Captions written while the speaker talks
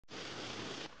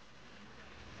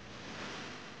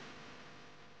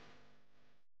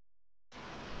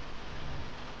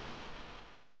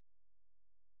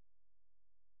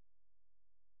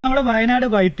നമ്മുടെ വയനാട്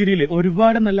വൈത്തിരിയിൽ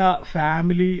ഒരുപാട് നല്ല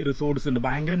ഫാമിലി റിസോർട്ട്സ് ഉണ്ട്.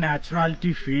 ഭയങ്കര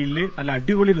നാച്ചുറാലിറ്റി ഫീൽഡ് നല്ല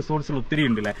അടിപൊളി റിസോർട്ട്സുകൾ ഒത്തിരി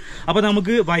ഉണ്ട് അല്ലേ. അപ്പോൾ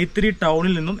നമുക്ക് വൈത്തിരി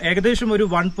ടൗണിൽ നിന്നും ഏകദേശം ഒരു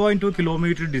 1.2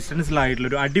 കിലോമീറ്റർ ഡിസ്റ്റൻസിലായിട്ടുള്ള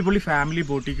ഒരു അടിപൊളി ഫാമിലി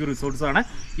ബോട്ടിക്ക് റിസോർട്ട്സ് ആണ്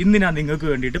ഇന്ന് ഞാൻ നിങ്ങൾക്ക്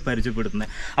വേണ്ടിയിട്ട്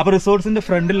പരിചയപ്പെടുത്തുന്നത്. അപ്പോൾ റിസോർട്ട്സിന്റെ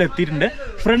ഫ്രണ്ടിൽ എത്തിയിട്ടുണ്ട്.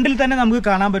 ഫ്രണ്ടിൽ തന്നെ നമുക്ക്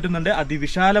കാണാൻ പറ്റുന്നുണ്ട്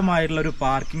അതിവിശാലമായിട്ടുള്ള ഒരു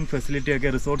പാർക്കിംഗ് ഫെസിലിറ്റി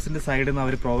ഒക്കെ റിസോർട്ട്സിന്റെ സൈഡിൽ നിന്ന്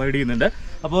അവർ പ്രൊവൈഡ് ചെയ്യുന്നുണ്ട്.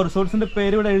 അപ്പോൾ റിസോർട്ട്സിന്റെ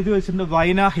പേര് ഇവിടെ എഴുതി വെച്ചിട്ടുണ്ട്,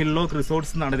 വൈന ഹില്ലോക്ക്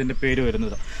റിസോർട്ട്സ് എന്നാണ് ഇതിന്റെ പേര്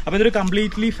വരുന്നത്. അപ്പോൾ ഇതൊരു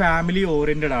കംപ്ലീറ്റ്ലി ഫാമിലി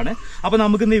ഓറിയന്റഡ് ആണ്. അപ്പോൾ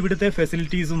നമുക്കിന്ന് ഇവിടുത്തെ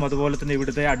ഫെസിലിറ്റീസും അതുപോലെ തന്നെ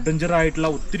ഇവിടുത്തെ അഡ്വഞ്ചർ ആയിട്ടുള്ള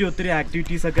ഒത്തിരി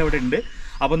ആക്ടിവിറ്റീസ് ഒക്കെ അവിടെ ഉണ്ട്.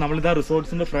 അപ്പോൾ നമ്മളിതാ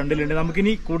റിസോർട്ട്സിന്റെ ഫ്രണ്ടിലുണ്ട്.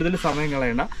 നമുക്കിനി കൂടുതൽ സമയം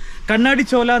കളയണ്ട.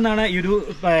 കണ്ണാടിച്ചോല എന്നാണ് ഈ ഒരു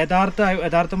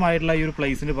യഥാർത്ഥമായിട്ടുള്ള ഈ ഒരു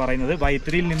പ്ലേസിന് പറയുന്നത്.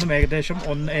 വൈത്തിരിയിൽ നിന്നും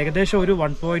ഏകദേശം ഒരു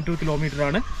 1.2 കിലോമീറ്റർ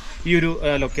ആണ് ഈ ഒരു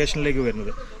ലൊക്കേഷനിലേക്ക്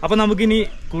വരുന്നത്. അപ്പോൾ നമുക്കിനി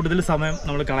കൂടുതൽ സമയം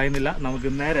നമ്മൾ കളയുന്നില്ല,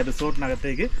 നമുക്ക് നേരെ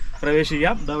റിസോർട്ടിനകത്തേക്ക്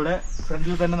പ്രവേശിക്കാം. ഇതവിടെ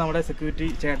ഫ്രണ്ടിൽ തന്നെ നമ്മുടെ സെക്യൂരിറ്റി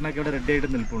ചേട്ടനൊക്കെ ഇവിടെ റെഡി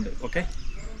ആയിട്ട് നിൽപ്പുണ്ട്. ഓക്കെ,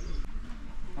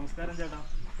 നമസ്കാരം ചേട്ടാ.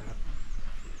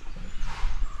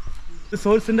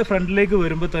 റിസോർട്ട്സിന്റെ ഫ്രണ്ടിലേക്ക്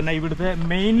വരുമ്പോൾ തന്നെ ഇവിടുത്തെ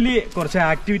മെയിൻലി കുറച്ച്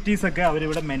ആക്ടിവിറ്റീസ് ഒക്കെ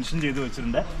അവരിവിടെ മെൻഷൻ ചെയ്ത്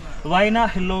വെച്ചിട്ടുണ്ട്. വൈന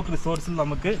ഹില്ലോക്ക് റിസോർട്ട്സിൽ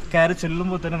നമുക്ക് കയറി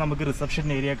ചെല്ലുമ്പോൾ തന്നെ നമുക്ക്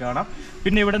റിസപ്ഷൻ ഏരിയ കാണാം.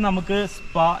 പിന്നെ ഇവിടെ നമുക്ക്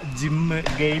സ്പാ, ജിമ്മ്,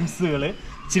 ഗെയിംസുകൾ,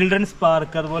 ചിൽഡ്രൻസ്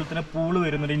പാർക്ക്, അതുപോലെ തന്നെ പൂള്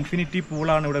വരുന്നുണ്ട്. ഇൻഫിനിറ്റി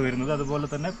പൂളാണ് ഇവിടെ വരുന്നത്. അതുപോലെ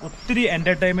തന്നെ ഒത്തിരി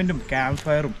എൻ്റർടൈൻമെൻറ്റും ക്യാമ്പ്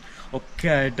ഫയറും ഒക്കെ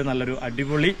ആയിട്ട് നല്ലൊരു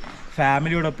അടിപൊളി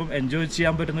ഫാമിലിയോടൊപ്പം എൻജോയ്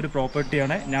ചെയ്യാൻ പറ്റുന്ന ഒരു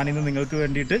പ്രോപ്പർട്ടിയാണ് ഞാനിന്ന് നിങ്ങൾക്ക്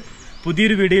വേണ്ടിയിട്ട്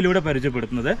പുതിയൊരു വീഡിയോയിലൂടെ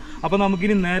പരിചയപ്പെടുത്തുന്നത്. അപ്പോൾ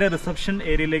നമുക്കിനി നേരെ റിസപ്ഷൻ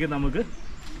ഏരിയയിലേക്ക് നമുക്ക്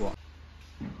പോവാം.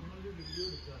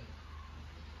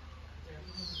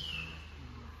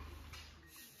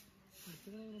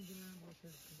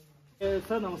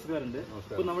 സർ നമസ്കാരമുണ്ട്.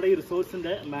 ഇപ്പോൾ നമ്മുടെ ഈ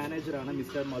റിസോർട്ട്സിന്റെ മാനേജറാണ്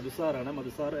മിസ്റ്റർ മധുസാറാണ്.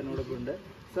 മധുസാർ എന്നോടൊപ്പം ഉണ്ട്.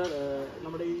 സർ,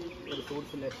 നമ്മുടെ ഈ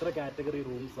റിസോർട്ട്സിൽ എത്ര കാറ്റഗറി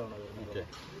റൂംസ് ആണ് വരുന്നത്?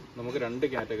 നമുക്ക് 2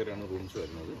 കാറ്റഗറിയാണ് റൂംസ്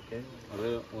വരുന്നത്. അത്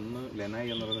ഒന്ന് ലെനായി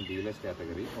എന്ന് പറയുന്ന ഡീലക്സ്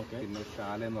കാറ്റഗറി, പിന്നെ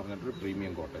ഷാല എന്ന് പറഞ്ഞിട്ടൊരു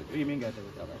premium cottage. Premium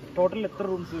category. Total എത്ര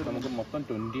റൂംസ്? നമുക്ക് മൊത്തം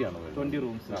 20 ആണ് വരുന്നത്. 20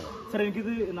 റൂംസ്. സർ,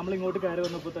 എനിക്കിത് നമ്മൾ ഇങ്ങോട്ട് കയറി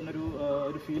വന്നപ്പോൾ തന്നെ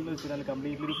ഒരു ഫീൽ എന്ന് വെച്ചാൽ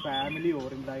കംപ്ലീറ്റ്ലി ഒരു ഫാമിലി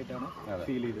ഓറിയന്റഡ് ആയിട്ടാണ്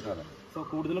ഫീൽ ചെയ്തത്. സോ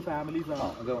കൂടുതലും ഫാമിലീസ് ആണ്.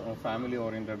 അത് ഫാമിലി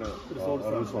ഓറിയന്റഡ്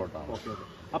റിസോർട്ടാണ്. ഓക്കെ.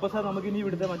 അപ്പോൾ സാർ, നമുക്ക് ഇനി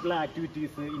ഇവിടുത്തെ മറ്റുള്ള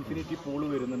ആക്ടിവിറ്റീസ്, ഇൻഫിനിറ്റി പൂള്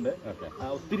വരുന്നുണ്ട്,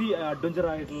 ഒത്തിരി അഡ്വഞ്ചർ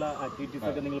ആയിട്ടുള്ള ആക്ടിവിറ്റീസ്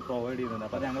ഒക്കെ നിങ്ങൾ പ്രൊവൈഡ് ചെയ്യുന്നുണ്ട്.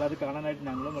 അപ്പോൾ ഞങ്ങളത് കാണാനായിട്ട്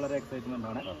ഞങ്ങളും വളരെ എക്സൈറ്റ്മെന്റ്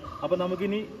ആണ്. അപ്പോൾ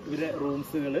നമുക്കിനി ഇവരെ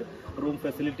റൂംസുകൾ, റൂം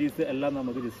ഫെസിലിറ്റീസ് എല്ലാം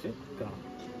നമുക്ക് ജസ്റ്റ് കാണാം.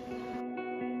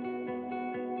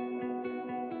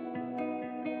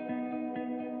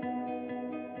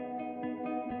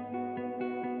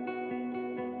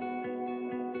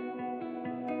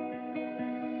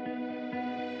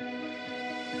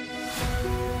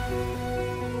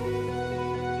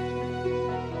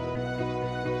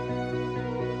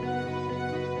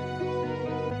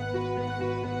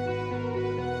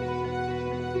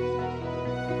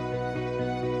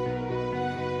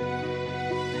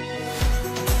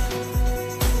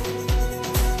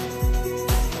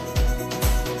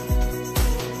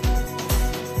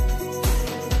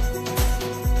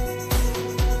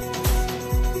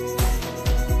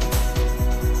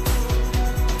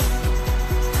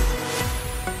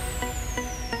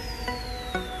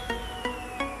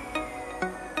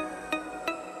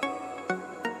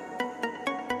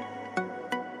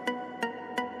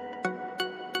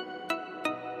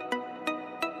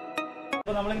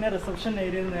 അപ്പോൾ നമ്മളിങ്ങനെ റിസപ്ഷൻ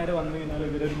ഏരിയയിൽ നേരെ വന്നു കഴിഞ്ഞാൽ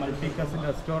ഇവരൊരു മൾട്ടി കസിൻ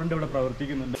റെസ്റ്റോറൻറ്റ് ഇവിടെ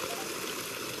പ്രവർത്തിക്കുന്നുണ്ട്.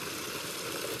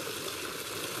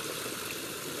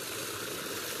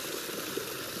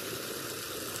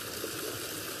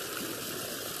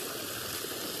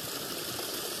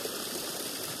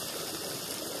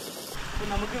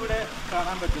 നമുക്കിവിടെ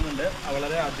കാണാൻ പറ്റുന്നുണ്ട്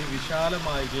വളരെ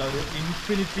അതിവിശാലമായിട്ടുള്ള ഒരു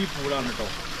ഇൻഫിനിറ്റി പൂളാണ് കേട്ടോ.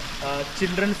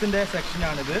 ചിൽഡ്രൻസിൻ്റെ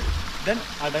സെക്ഷനാണിത്. ദെൻ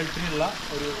അഡൾട്ടിനുള്ള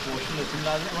ഒരു പോർഷൻ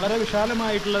വെച്ചിട്ടുണ്ട്. വളരെ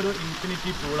വിശാലമായിട്ടുള്ള ഒരു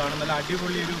ഇൻഫിനിറ്റി പൂളാണ്. നല്ല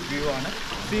അടിപൊളി ഒരു വ്യൂ ആണ്.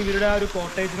 ഇവരുടെ ആ ഒരു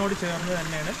കോട്ടേജിനോട് ചേർന്ന്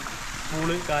തന്നെയാണ്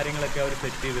പൂള് കാര്യങ്ങളൊക്കെ അവർ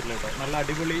സെറ്റ് ചെയ്തിട്ടുള്ളത് കേട്ടോ. നല്ല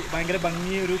അടിപൊളി, ഭയങ്കര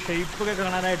ഭംഗി, ഒരു ഷേപ്പൊക്കെ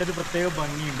കാണാനായിട്ടൊരു പ്രത്യേക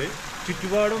ഭംഗിയുണ്ട്.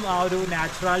 ചുറ്റുപാടും ആ ഒരു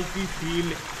നാച്ചുറാലിറ്റി ഫീൽ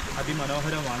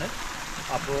അതിമനോഹരമാണ്.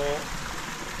 അപ്പോൾ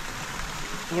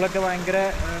പൂളൊക്കെ ഭയങ്കര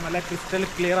നല്ല ക്രിസ്റ്റൽ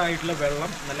ക്ലിയർ ആയിട്ടുള്ള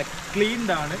വെള്ളം, നല്ല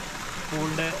ക്ലീൻഡ് ആണ്.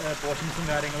 പൂളിൻ്റെ പോർഷൻസും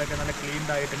കാര്യങ്ങളൊക്കെ നല്ല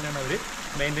ക്ലീൻഡ് ആയിട്ട് തന്നെയാണ് അവർ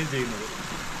മെയിൻറ്റെയിൻ ചെയ്യുന്നത്.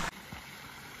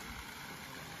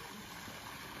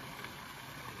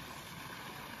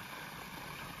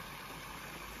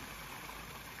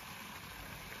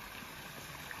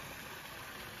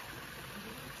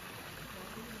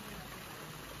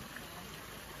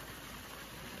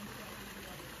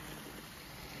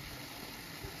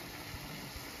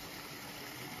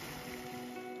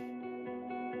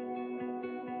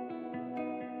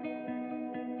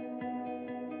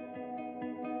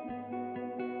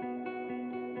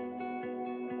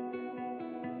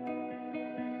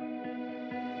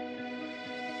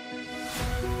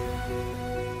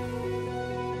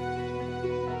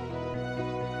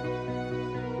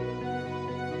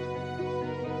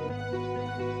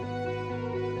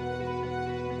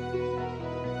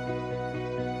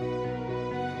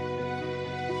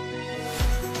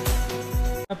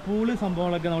 പൂള്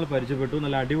സംഭവങ്ങളൊക്കെ നമ്മൾ പരിചയപ്പെട്ടു.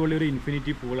 നല്ല അടിപൊളി ഒരു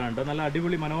ഇൻഫിനിറ്റി പൂളാണ്, നല്ല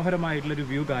അടിപൊളി മനോഹരമായിട്ടുള്ളൊരു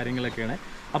വ്യൂ കാര്യങ്ങളൊക്കെയാണ്.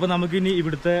 അപ്പോൾ നമുക്കിനി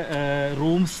ഇവിടുത്തെ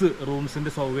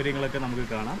റൂംസിൻ്റെ സൗകര്യങ്ങളൊക്കെ നമുക്ക്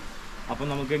കാണാം. അപ്പം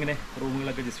നമുക്ക് എങ്ങനെ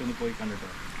റൂമുകളൊക്കെ ജസ്റ്റ് ഒന്ന് പോയി കണ്ടിട്ട്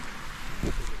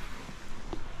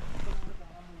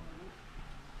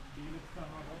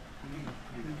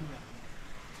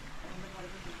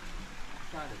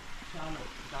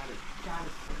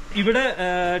ഇവിടെ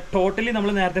ടോട്ടലി നമ്മൾ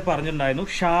നേരത്തെ പറഞ്ഞിട്ടുണ്ടായിരുന്നു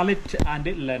ഷാലറ്റ്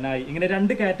ആൻഡ് ലെനായി, ഇങ്ങനെ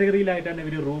 2 കാറ്റഗറിയിലായിട്ടാണ്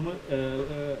ഇവർ റൂം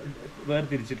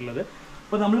വേർതിരിച്ചിട്ടുള്ളത്.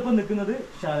 അപ്പോൾ നമ്മളിപ്പോൾ നിൽക്കുന്നത്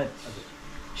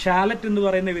ഷാലറ്റ് എന്ന്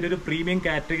പറയുന്ന ഇവരൊരു പ്രീമിയം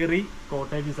കാറ്റഗറി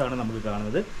കോട്ടേജസ് ആണ് നമുക്ക്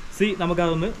കാണുന്നത്.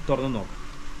 നമുക്കതൊന്ന് തുറന്ന് നോക്കാം.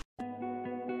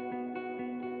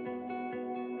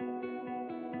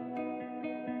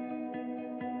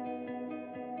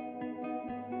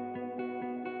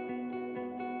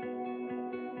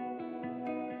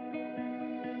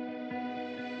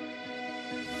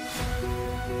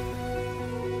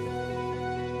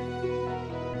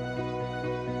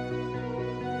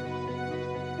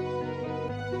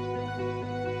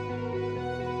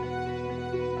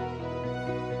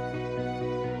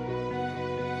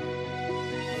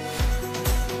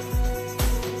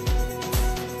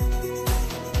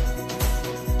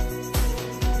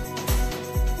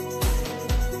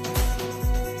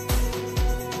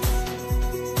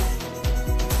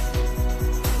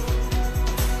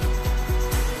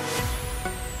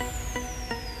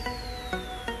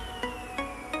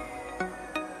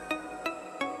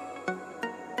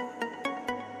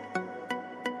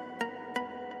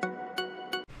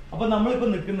 അപ്പോൾ നമ്മളിപ്പോൾ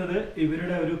നിൽക്കുന്നത്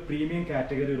ഇവരുടെ ഒരു പ്രീമിയം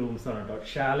കാറ്റഗറി റൂംസ് ആണ് കേട്ടോ.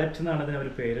 ഷാലറ്റ് എന്നാണ് ഇതിന് അവർ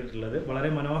പേരിട്ടുള്ളത്. വളരെ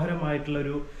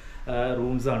മനോഹരമായിട്ടുള്ളൊരു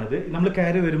റൂംസ് ആണിത്. നമ്മൾ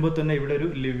കയറി വരുമ്പോൾ തന്നെ ഇവിടെ ഒരു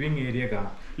ലിവിങ് ഏരിയ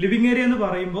കാണാം. ലിവിങ് ഏരിയ എന്ന്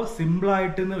പറയുമ്പോൾ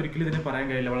സിമ്പിളായിട്ട് ഒരിക്കലും ഇതിനെ പറയാൻ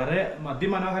കഴിയില്ല. വളരെ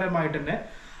അതിമനോഹരമായിട്ട് തന്നെ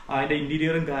അതിന്റെ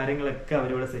ഇന്റീരിയറും കാര്യങ്ങളൊക്കെ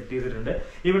അവരിവിടെ സെറ്റ് ചെയ്തിട്ടുണ്ട്.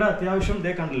 ഇവിടെ അത്യാവശ്യം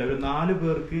ഇതേ കണ്ടില്ല, ഒരു 4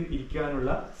 പേർക്ക്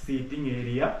ഇരിക്കാനുള്ള സീറ്റിംഗ്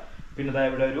ഏരിയ. പിന്നെ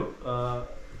ഇവിടെ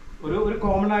ഒരു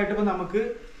കോമൺ ആയിട്ട് ഇപ്പൊ നമുക്ക്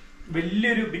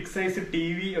വലിയൊരു ബിഗ് സൈസ്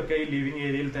TV ഒക്കെ ഈ ലിവിങ്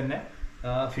ഏരിയയിൽ തന്നെ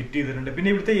ഫിറ്റ് ചെയ്തിട്ടുണ്ട്. പിന്നെ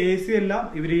ഇവിടുത്തെ AC എല്ലാം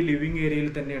ഇവർ ഈ ലിവിങ് ഏരിയയിൽ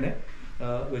തന്നെയാണ്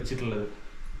വെച്ചിട്ടുള്ളത്.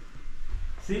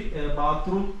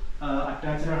 ബാത്റൂം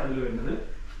അറ്റാച്ച്ഡ് ആണ് ഇതിൽ വരുന്നത്.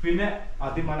 പിന്നെ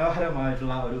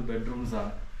അതിമനോഹരമായിട്ടുള്ള ഒരു ബെഡ്റൂംസ്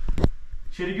ആണ്.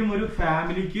 ശരിക്കും ഒരു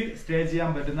ഫാമിലിക്ക് സ്റ്റേ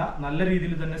ചെയ്യാൻ പറ്റുന്ന, നല്ല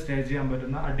രീതിയിൽ തന്നെ സ്റ്റേ ചെയ്യാൻ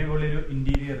പറ്റുന്ന അടിപൊളി ഒരു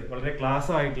ഇന്റീരിയർ, വളരെ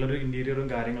ക്ലാസ് ആയിട്ടുള്ള ഒരു ഇന്റീരിയറും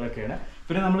കാര്യങ്ങളൊക്കെയാണ്.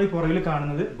 പിന്നെ നമ്മൾ ഈ പുറകിൽ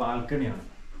കാണുന്നത് ബാൽക്കണിയാണ്.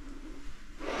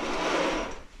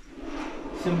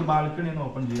 നമുക്ക് ബാൽക്കണി ഒന്ന്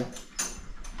ഓപ്പൺ ചെയ്യാം.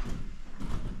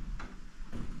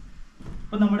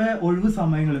 അപ്പൊ നമ്മുടെ ഒഴിവ്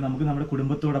സമയങ്ങളിൽ നമുക്ക് നമ്മുടെ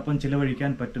കുടുംബത്തോടൊപ്പം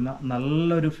ചിലവഴിക്കാൻ പറ്റുന്ന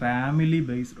നല്ലൊരു ഫാമിലി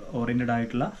ബേസ്ഡ് ഓറിയന്റഡ്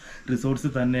ആയിട്ടുള്ള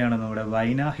റിസോർട്ട്സ് തന്നെയാണ് നമ്മുടെ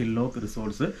വൈന ഹില്ലോക്ക്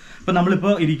റിസോർട്ട്സ്. അപ്പൊ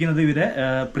നമ്മളിപ്പോൾ ഇരിക്കുന്നത് ഇവരെ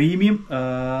പ്രീമിയം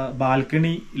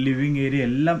ബാൽക്കണി, ലിവിങ് ഏരിയ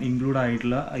എല്ലാം ഇൻക്ലൂഡ്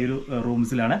ആയിട്ടുള്ള ഈ ഒരു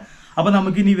റൂംസിലാണ്. അപ്പൊ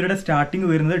നമുക്കിനി ഇവരുടെ സ്റ്റാർട്ടിങ്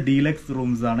വരുന്നത് ഡീലക്സ്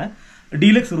റൂംസ് ആണ്.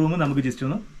 ഡീലക്സ് റൂം നമുക്ക് ജസ്റ്റ്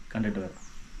ഒന്ന് കണ്ടിട്ട് വരാം.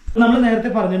 നമ്മൾ നേരത്തെ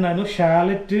പറഞ്ഞിട്ടുണ്ടായിരുന്നു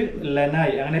ഷാലറ്റ്,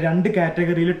 ലെനായി, അങ്ങനെ 2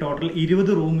 കാറ്റഗറിയിൽ ടോട്ടൽ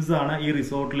 20 റൂംസ് ആണ് ഈ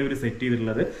റിസോർട്ടിൽ ഇവർ സെറ്റ്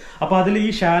ചെയ്തിട്ടുള്ളത്. അപ്പൊ അതിൽ ഈ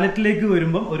ഷാലറ്റിലേക്ക്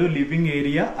വരുമ്പോൾ ഒരു ലിവിങ്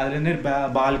ഏരിയ, അതിൽ തന്നെ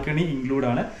ബാൽക്കണി ഇൻക്ലൂഡ്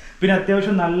ആണ്. പിന്നെ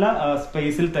അത്യാവശ്യം നല്ല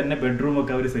സ്പേസിൽ തന്നെ ബെഡ്റൂം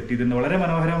ഒക്കെ അവർ സെറ്റ് ചെയ്തിട്ടുണ്ട്. വളരെ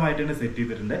മനോഹരമായിട്ട് തന്നെ സെറ്റ്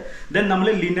ചെയ്തിട്ടുണ്ട്. ദെൻ നമ്മൾ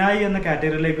ലിനായി എന്ന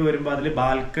കാറ്റഗറിയിലേക്ക് വരുമ്പോൾ അതിൽ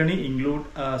ബാൽക്കണി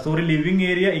ലിവിങ്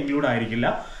ഏരിയ ഇൻക്ലൂഡ് ആയിരിക്കില്ല.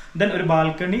 ദെൻ ഒരു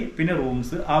ബാൽക്കണി, പിന്നെ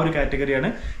റൂംസ്, ആ ഒരു കാറ്റഗറിയാണ്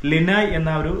ലിനായ് എന്ന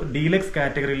ഒരു ഡീലക്സ്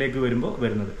കാറ്റഗറിയിലേക്ക് വരുമ്പോൾ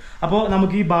വരുന്നത്. അപ്പോൾ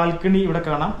നമുക്ക് ഈ ബാൽക്കണി ഇവിടെ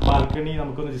കാണാം. ബാൽക്കണി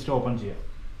നമുക്കൊന്ന് ജസ്റ്റ് ഓപ്പൺ ചെയ്യാം.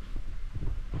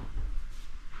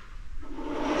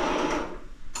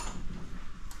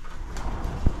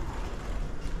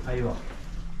 അയ്യോ,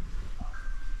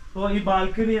 അപ്പോൾ ഈ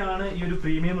ബാൽക്കണിയാണ് ഈ ഒരു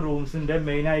പ്രീമിയം റൂംസിന്റെ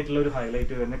മെയിൻ ആയിട്ടുള്ള ഒരു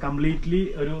ഹൈലൈറ്റ് വരുന്നത്. കംപ്ലീറ്റ്ലി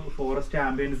ഒരു ഫോറസ്റ്റ്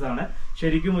ആംബിയൻസ് ആണ്.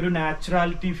 ശരിക്കും ഒരു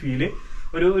നാച്ചുറാലിറ്റി ഫീല്,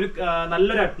 ഒരു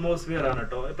നല്ലൊരു അറ്റ്മോസ്ഫിയർ ആണ്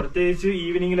കേട്ടോ. പ്രത്യേകിച്ച്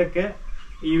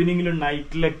ഈവനിങ്ങിലും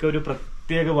നൈറ്റിലൊക്കെ ഒരു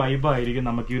പ്രത്യേക വൈബായിരിക്കും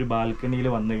നമുക്ക് ഈ ഒരു ബാൽക്കണിയിൽ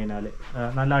വന്നു കഴിഞ്ഞാൽ.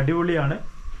 നല്ല അടിപൊളിയാണ്.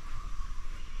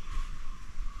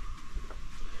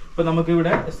 ഇപ്പൊ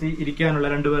നമുക്കിവിടെ ഇരിക്കാനുള്ള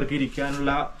 2 പേർക്ക്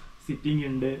ഇരിക്കാനുള്ള സിറ്റിംഗ്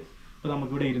ഉണ്ട്. ഇപ്പൊ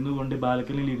നമുക്കിവിടെ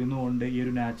ബാൽക്കണിയിൽ ഇരുന്നു കൊണ്ട് ഈ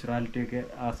ഒരു നാച്ചുറാലിറ്റി ഒക്കെ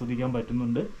ആസ്വദിക്കാൻ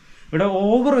പറ്റുന്നുണ്ട്. ഇവിടെ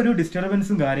ഓവർ ഒരു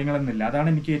ഡിസ്റ്റർബൻസും കാര്യങ്ങളൊന്നുമില്ല. അതാണ്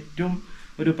എനിക്ക് ഏറ്റവും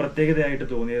ഒരു പ്രത്യേകതയായിട്ട്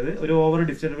തോന്നിയത്. ഒരു ഓവർ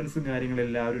ഡിസ്റ്റർബൻസും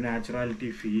കാര്യങ്ങളില്ല, ഒരു നാച്ചുറാലിറ്റി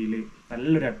ഫീല്,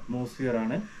 നല്ലൊരു അറ്റ്മോസ്ഫിയർ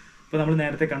ആണ്. ഇപ്പൊ നമ്മൾ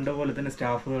നേരത്തെ കണ്ട പോലെ തന്നെ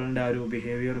സ്റ്റാഫുകളുടെ ആ ഒരു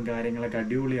ബിഹേവിയറും കാര്യങ്ങളൊക്കെ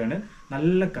അടിപൊളിയാണ്.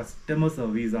 നല്ല കസ്റ്റമർ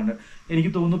സർവീസ് ആണ്.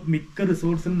 എനിക്ക് തോന്നുന്നു മിക്ക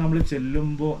റിസോർട്ട്സിലും നമ്മൾ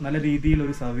ചെല്ലുമ്പോൾ നല്ല രീതിയിൽ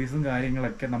ഒരു സർവീസും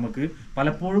കാര്യങ്ങളൊക്കെ നമുക്ക്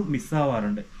പലപ്പോഴും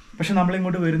മിസ്സാവാറുണ്ട്. പക്ഷെ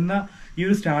നമ്മളിങ്ങോട്ട് വരുന്ന ഈ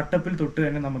ഒരു സ്റ്റാർട്ടപ്പിൽ തൊട്ട്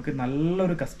തന്നെ നമുക്ക്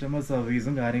നല്ലൊരു കസ്റ്റമർ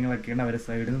സർവീസും കാര്യങ്ങളൊക്കെയാണ് അവരുടെ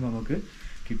സൈഡിൽ നിന്ന് നമുക്ക്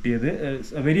കിട്ടിയത്.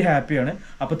 വെരി ഹാപ്പിയാണ്.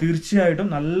 അപ്പോൾ തീർച്ചയായിട്ടും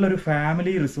നല്ലൊരു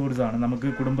ഫാമിലി റിസോർട്ട്സ് ആണ്. നമുക്ക്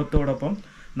കുടുംബത്തോടൊപ്പം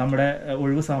നമ്മുടെ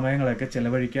ഒഴിവ് സമയങ്ങളൊക്കെ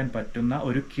ചെലവഴിക്കാൻ പറ്റുന്ന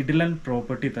ഒരു കിടിലൻ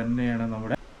പ്രോപ്പർട്ടി തന്നെയാണ്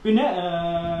നമ്മുടെ പിന്നെ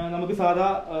നമുക്ക് സാധാ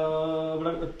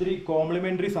ഇവിടെ ഒത്തിരി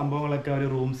കോംപ്ലിമെന്ററി സംഭവങ്ങളൊക്കെ അവർ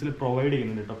റൂംസിൽ പ്രൊവൈഡ്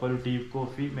ചെയ്യുന്നുണ്ട് കേട്ടോ. അപ്പോൾ ഒരു tea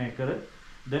coffee maker,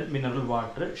 then mineral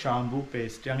water, shampoo,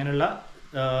 paste, അങ്ങനെയുള്ള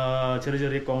ചെറിയ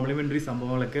ചെറിയ കോംപ്ലിമെന്ററി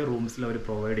സംഭവങ്ങളൊക്കെ റൂംസിൽ അവർ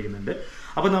പ്രൊവൈഡ് ചെയ്യുന്നുണ്ട്.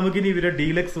 അപ്പോൾ നമുക്കിനി ഇവരുടെ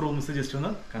ഡീലക്സ് റൂംസ് ജസ്റ്റ്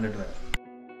ഒന്ന് കണ്ടിട്ട് വരാം.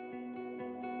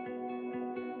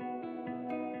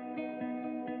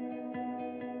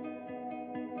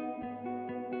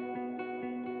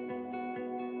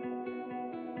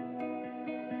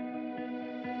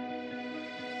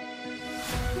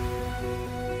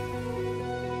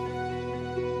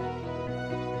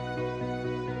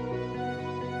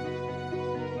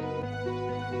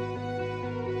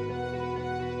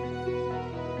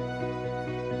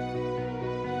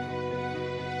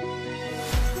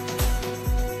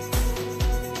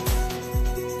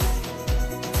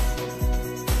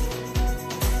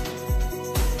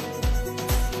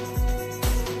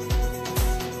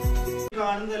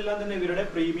 കാണുന്നതെല്ലാം തന്നെ ഇവരുടെ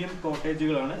പ്രീമിയം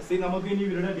കോട്ടേജുകളാണ്. സി നമുക്ക് ഇനി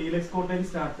ഇവരുടെ ഡീലക്സ് കോട്ടേജ്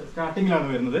സ്റ്റാർട്ടിങ്ങിലാണ്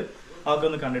വരുന്നത്. അതൊക്കെ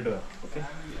ഒന്ന് കണ്ടിട്ട് വരാം. ഓക്കെ,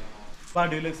 അപ്പൊ ആ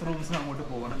ഡീലക്സ് റൂംസിന് അങ്ങോട്ട്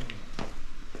പോകണം.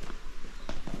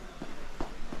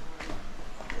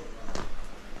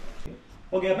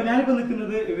 ഓക്കെ, അപ്പൊ ഞാനിപ്പോ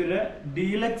നിൽക്കുന്നത് ഇവരുടെ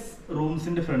ഡീലക്സ്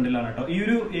റൂംസിന്റെ ഫ്രണ്ടിലാണ് കേട്ടോ. ഈ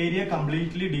ഒരു ഏരിയ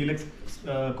കംപ്ലീറ്റ്ലി ഡീലക്സ്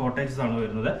കോട്ടേജസ് ആണ്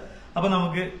വരുന്നത്. അപ്പൊ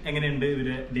നമുക്ക് എങ്ങനെയുണ്ട്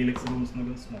ഇവരുടെ ഡീലക്സ് റൂംസ്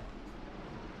നോക്കാം.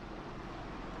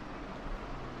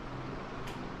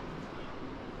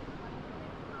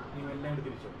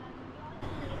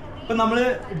 ഇപ്പൊ നമ്മള്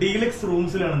ഡീലക്സ്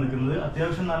റൂംസിലാണ് നിൽക്കുന്നത്.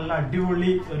 അത്യാവശ്യം നല്ല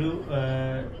അടിപൊളി ഒരു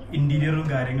ഇന്റീരിയറും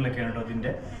കാര്യങ്ങളൊക്കെയാണ് കേട്ടോ.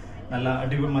 അതിന്റെ നല്ല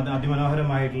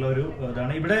അതിമനോഹരമായിട്ടുള്ള ഒരു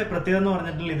ഇതാണ്. ഇവിടെ പ്രത്യേകത എന്ന്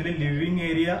പറഞ്ഞിട്ടുണ്ടെങ്കിൽ ഇതിൽ ലിവിംഗ്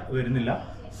ഏരിയ വരുന്നില്ല.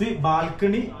 C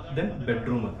balcony, then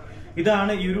bedroom.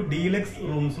 ഇതാണ് ഈ ഒരു ഡീലക്സ്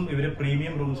റൂംസും ഇവര്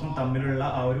പ്രീമിയം റൂംസും തമ്മിലുള്ള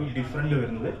ആ ഒരു ഡിഫറൻറ്റ്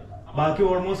വരുന്നത്. ബാക്കി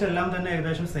ഓൾമോസ്റ്റ് എല്ലാം തന്നെ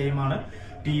ഏകദേശം സെയിം ആണ്.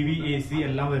 TV, AC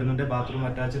എല്ലാം വരുന്നുണ്ട്. ബാത്റൂം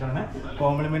അറ്റാച്ച്ഡ് ആണ്.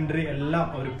 കോംപ്ലിമെന്ററി എല്ലാം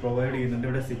അവർ പ്രൊവൈഡ് ചെയ്യുന്നുണ്ട്.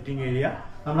 ഇവിടെ സിറ്റിംഗ് ഏരിയ,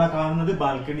 നമ്മൾ കാണുന്നത്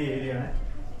ബാൽക്കണി ഏരിയ ആണ്.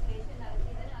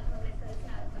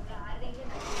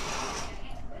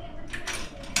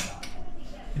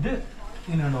 ഇത്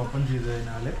ഇങ്ങനെയാണ് ഓപ്പൺ ചെയ്ത്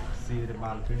കഴിഞ്ഞാല് ഒരു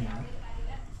ബാൽക്കണിയാണ്.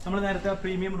 നമ്മൾ നേരത്തെ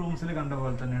പ്രീമിയം റൂംസിൽ കണ്ട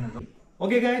പോലെ തന്നെയാണ്.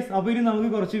 ഓക്കെ ഗൈസ്, അപ്പൊ ഇനി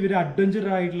നമുക്ക് കുറച്ച് ഇവര് അഡ്വഞ്ചർ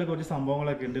ആയിട്ടുള്ള കുറച്ച്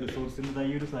സംഭവങ്ങളൊക്കെ ഉണ്ട് റിസോർട്സിന്റെ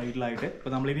ഈ ഒരു സൈഡിലായിട്ട്.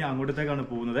 അപ്പൊ നമ്മളിനി അങ്ങോട്ടത്തേക്കാണ്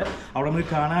പോകുന്നത്. അവിടെ നമുക്ക്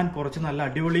കാണാൻ കുറച്ച് നല്ല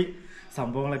അടിപൊളി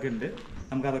സംഭവങ്ങളൊക്കെ ഉണ്ട്.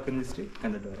 നമുക്ക് അതൊക്കെ ജസ്റ്റ്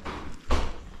കണ്ടിട്ട് വരാം.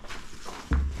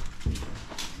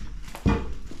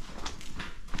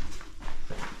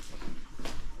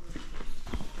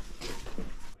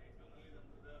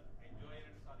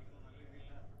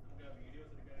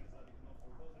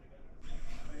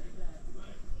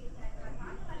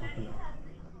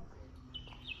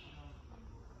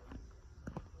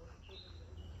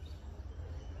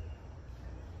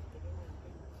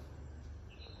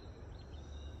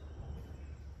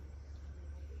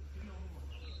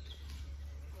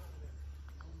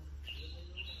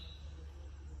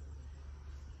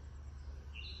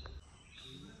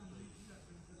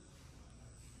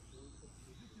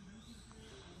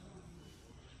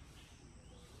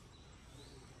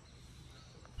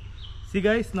 സി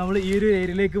ഗൈസ്, നമ്മൾ ഈ ഒരു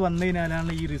ഏരിയയിലേക്ക് വന്നു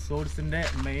കഴിഞ്ഞാലാണ് ഈ റിസോർട്ട്സിൻ്റെ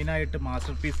മെയിനായിട്ട്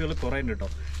മാസ്റ്റർ പീസുകൾ കുറേ ഉണ്ട് കേട്ടോ.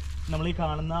 നമ്മൾ ഈ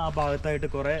കാണുന്ന ആ ഭാഗത്തായിട്ട്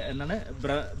കുറേ എന്താണ്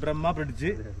ബ്രഹ്മ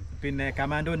ബ്രിഡ്ജ്, പിന്നെ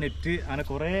കമാൻഡോ നെറ്റ്, അങ്ങനെ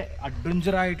കുറേ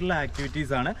അഡ്വഞ്ചർ ആയിട്ടുള്ള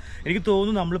ആക്ടിവിറ്റീസ് ആണ്. എനിക്ക്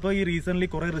തോന്നുന്നു നമ്മളിപ്പോൾ ഈ റീസെൻ്റ്ലി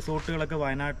കുറേ റിസോർട്ടുകളൊക്കെ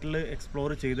വയനാട്ടിൽ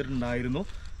എക്സ്പ്ലോർ ചെയ്തിട്ടുണ്ടായിരുന്നു.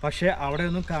 പക്ഷേ അവിടെ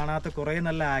ഒന്നും കാണാത്ത കുറേ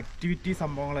നല്ല ആക്ടിവിറ്റി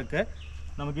സംഭവങ്ങളൊക്കെ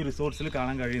നമുക്ക് ഈ റിസോർട്ട്സിൽ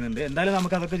കാണാൻ കഴിയുന്നുണ്ട്. എന്തായാലും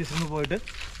നമുക്ക് അതൊക്കെ ജസ്റ്റ് ഒന്ന് പോയിട്ട്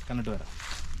കണ്ടിട്ട് വരാം.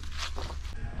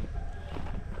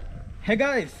 ഹേ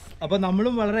ഗൈസ്, അപ്പോൾ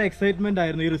നമ്മളും വളരെ എക്സൈറ്റ്മെന്റ്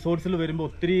ആയിരുന്നു ഈ റിസോർട്ട്സിൽ വരുമ്പോൾ.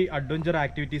 ഒത്തിരി അഡ്വഞ്ചർ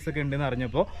ആക്ടിവിറ്റീസ് ഒക്കെ ഉണ്ടെന്ന്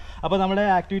അറിഞ്ഞപ്പോൾ. അപ്പോൾ നമ്മുടെ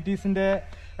ആക്ടിവിറ്റീസിന്റെ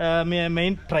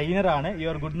main ട്രെയിനറാണ്.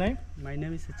 Your good name? My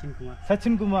name is Sachin Kumar.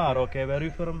 Sachin Kumar. Okay, were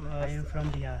you from? I am from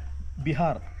Bihar.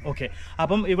 Bihar. Okay,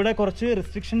 അപ്പം ഇവിടെ കുറച്ച്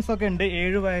റെസ്ട്രിക്ഷൻസ് ഒക്കെ ഉണ്ട്.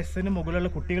 7 വയസ്സിന്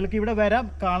മുകളിലുള്ള കുട്ടികൾക്ക് ഇവിടെ വരാം,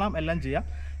 കാണാം, എല്ലാം ചെയ്യാം.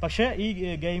 പക്ഷേ ഈ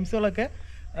ഗെയിംസുകളൊക്കെ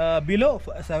ബിലോ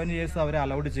 7 ഇയേഴ്സ് അവരെ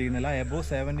അലൗഡ് ചെയ്യുന്നില്ല. എബോ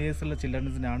 7 ഇയേഴ്സ് ഉള്ള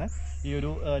ചിൽഡ്രൻസിനാണ് ഈ ഒരു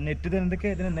നെറ്റ്. എന്തൊക്കെ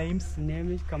ഇതിന്റെ names? Name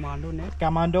is Commando Net.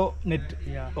 Commando net.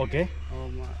 Yeah. Okay.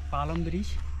 Palam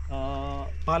Bridge.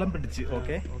 പാലം bridge.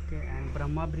 Okay. Okay, and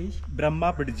Brahma Bridge. Brahma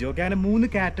bridge. Okay, അങ്ങനെ 3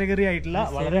 കാറ്റഗറി ആയിട്ടുള്ള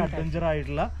വളരെ അഡ്വഞ്ചർ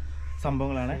ആയിട്ടുള്ള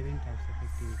സംഭവങ്ങളാണ്. 7 types of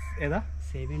activity. ഏതാ?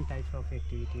 7 types of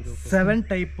activity. 7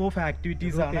 type of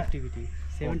activities ആണ്. Activity.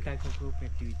 7 types of group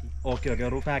activity. Okay okay,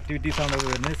 roof activities ആണ്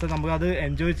വരുന്നത്. സോ നമുക്ക് അത്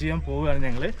എൻജോയ് ചെയ്യാൻ പോവുകയാണ്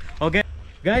ഞങ്ങൾ. ഓക്കെ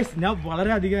ഗൈസ്, ഞാൻ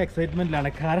വളരെയധികം എക്സൈറ്റ്മെന്റിലാണ്.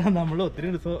 കാരണം നമ്മൾ ഒത്തിരി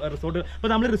റിസോർട്ട് ഇപ്പോൾ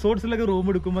നമ്മൾ റിസോർട്ട്സിലൊക്കെ റൂം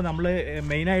എടുക്കുമ്പോൾ നമ്മൾ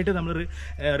മെയിനായിട്ട് നമ്മൾ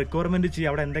റിക്വയർമെന്റ്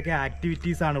ചെയ്യുക അവിടെ എന്തൊക്കെ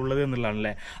ആക്ടിവിറ്റീസ് ആണ് ഉള്ളത്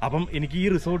എന്നുള്ളതാണല്ലേ. അപ്പം എനിക്ക് ഈ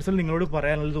റിസോർട്ട്സിൽ നിങ്ങളോട്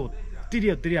പറയാനുള്ളത്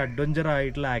ഒത്തിരി അഡ്വഞ്ചർ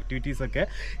ആയിട്ടുള്ള ആക്ടിവിറ്റീസ് ഒക്കെ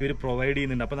ഇവർ പ്രൊവൈഡ്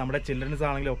ചെയ്യുന്നുണ്ട്. അപ്പോൾ നമ്മുടെ ചിൽഡ്രൻസ്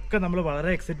ആണെങ്കിലും ഒക്കെ നമ്മൾ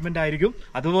വളരെ എക്സൈറ്റ്മെന്റ് ആയിരിക്കും.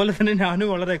 അതുപോലെ തന്നെ ഞാനും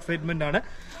വളരെ എക്സൈറ്റ്മെന്റ് ആണ്.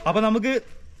 അപ്പോൾ നമുക്ക്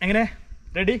എങ്ങനെ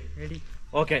റെഡി? Ready.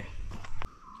 ഓക്കെ,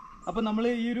 അപ്പോൾ നമ്മൾ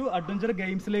ഈ ഒരു അഡ്വഞ്ചർ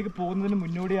ഗെയിംസിലേക്ക് പോകുന്നതിന്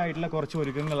മുന്നോടിയായിട്ടുള്ള കുറച്ച്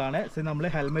ഒരുക്കങ്ങളാണ്. നമ്മൾ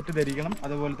ഹെൽമെറ്റ് ധരിക്കണം,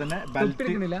 അതുപോലെ തന്നെ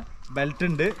ബെൽറ്റ്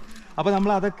ഉണ്ട്. അപ്പോൾ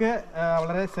നമ്മൾ അതൊക്കെ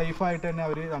വളരെ സേഫ് ആയിട്ട് തന്നെ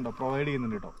അവർ കണ്ടോ പ്രൊവൈഡ്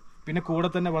ചെയ്യുന്നുണ്ട് കേട്ടോ. പിന്നെ കൂടെ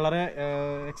തന്നെ വളരെ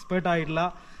എക്സ്പേർട്ട് ആയിട്ടുള്ള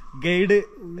ഗൈഡ്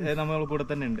നമ്മൾ കൂടെ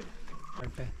തന്നെ ഉണ്ട്.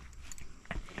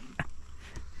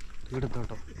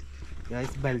 എടുത്തോട്ടോ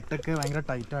ഗൈസ്, ബെൽറ്റൊക്കെ ഭയങ്കര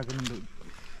ടൈറ്റ് ആക്കുന്നുണ്ട്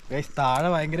ഗൈസ്. താഴെ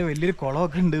ഭയങ്കര വലിയൊരു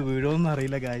കുളമൊക്കെ ഉണ്ട്, വീഴോന്നും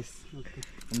അറിയില്ല ഗൈസ്.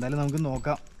 എന്തായാലും നമുക്ക്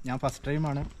നോക്കാം. ഞാൻ ഫസ്റ്റ്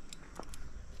ടൈമാണ്.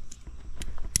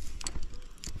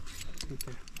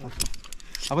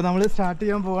 അപ്പോൾ നമ്മൾ സ്റ്റാർട്ട്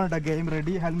ചെയ്യാൻ പോകാൻ കേട്ടോ. ഗെയിം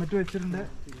റെഡി, ഹെൽമെറ്റ് വെച്ചിട്ടുണ്ട്.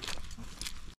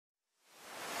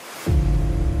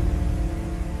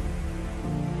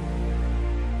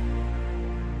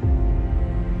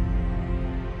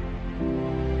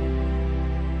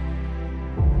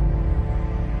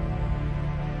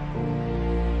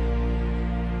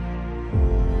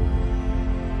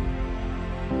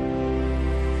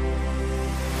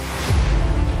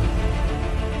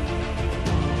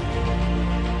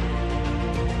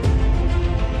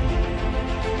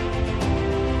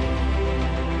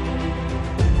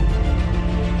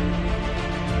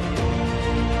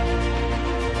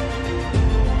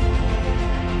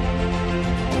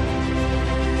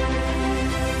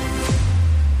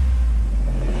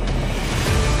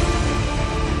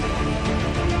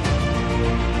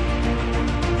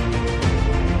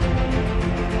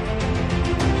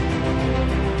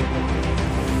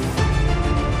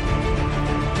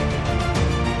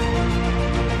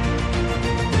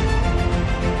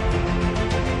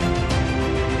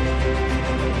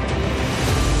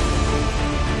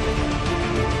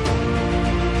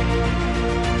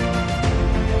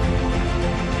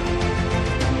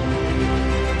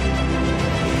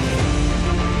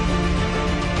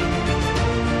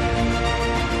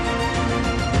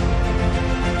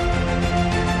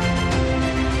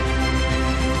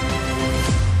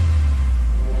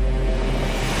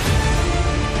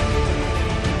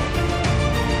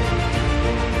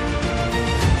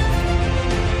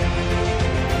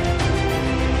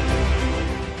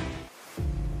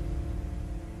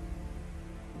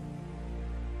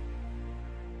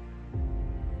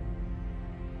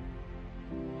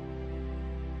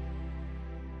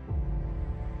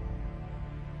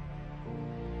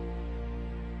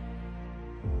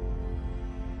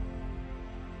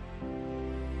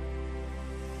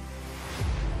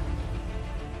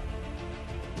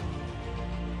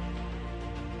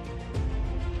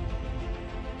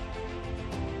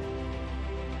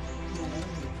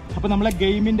 അപ്പോൾ നമ്മളെ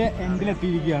ഗെയിമിൻ്റെ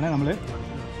എൻഡിലെത്തിയിരിക്കുകയാണ് നമ്മൾ.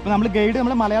 അപ്പോൾ നമ്മൾ ഗൈഡ്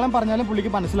നമ്മൾ മലയാളം പറഞ്ഞാലും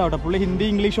പുള്ളിക്ക് മനസ്സിലാവട്ടെ. പുള്ളി ഹിന്ദി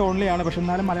ഇംഗ്ലീഷ് ഓൺലി ആണ്, പക്ഷെ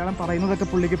എന്നാലും മലയാളം പറയുന്നതൊക്കെ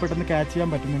പുള്ളിക്ക് പെട്ടെന്ന് ക്യാച്ച് ചെയ്യാൻ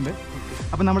പറ്റുന്നുണ്ട്.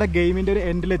 അപ്പോൾ നമ്മുടെ ഗെയിമിൻ്റെ ഒരു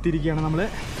എൻഡിലെത്തിയിരിക്കുകയാണ് നമ്മൾ.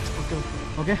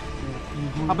 ഓക്കെ,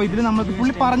 അപ്പോൾ ഇതിൽ നമുക്ക്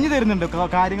പുള്ളി പറഞ്ഞു തരുന്നുണ്ട്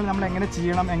കാര്യങ്ങൾ, നമ്മൾ എങ്ങനെ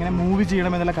ചെയ്യണം, എങ്ങനെ മൂവ്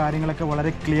ചെയ്യണം എന്നുള്ള കാര്യങ്ങളൊക്കെ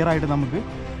വളരെ ക്ലിയർ ആയിട്ട് നമുക്ക്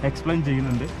എക്സ്പ്ലെയിൻ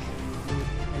ചെയ്യുന്നുണ്ട്.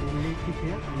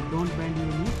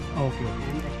 Okay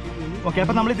okay.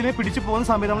 അപ്പോൾ നമ്മൾ ഇതിനെ പിടിച്ച് പോകുന്ന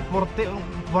സമയത്ത് നമ്മൾ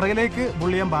പുറകിലേക്ക്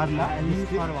ബുള്ള് ചെയ്യാൻ പാടില്ല.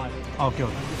 Okay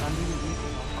okay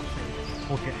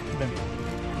okay.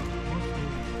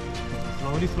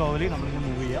 സ്ലോലി നമ്മളിങ്ങനെ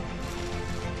മൂവ് ചെയ്യാം.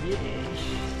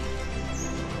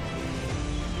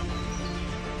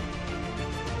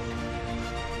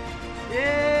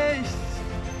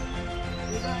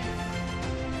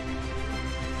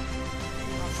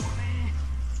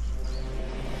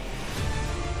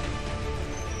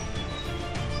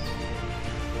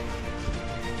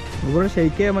 ഇവിടെ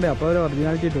ഷെയ്ക്ക് ചെയ്യാൻ മതി, അപ്പോൾ ഒരു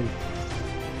ഒറിജിനാലിറ്റി കിട്ടുള്ളൂ.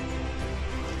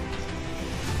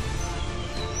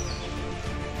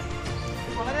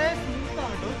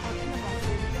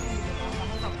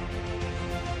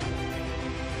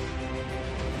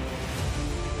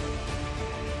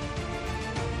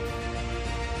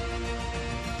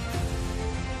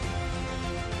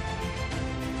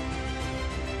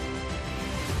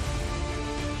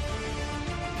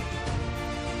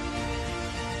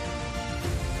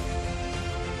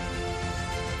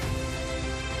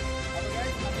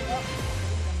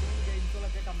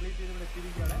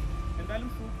 എന്തായാലും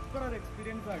സൂപ്പർ ഒരു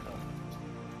എക്സ്പീരിയൻസ് ആയിട്ടോ.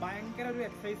 ഭയങ്കര ഒരു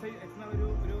എക്സസൈസ്,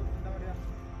 ഒരു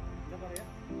എന്താ പറയുക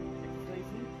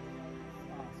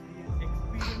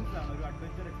എക്സ്പീരിയൻസ് ആണ്, ഒരു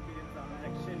അഡ്വഞ്ചർ എക്സ്പീരിയൻസ് ആണ്.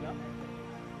 രക്ഷയില്ല.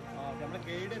 നമ്മളെ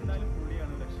ഗൈഡ് എന്തായാലും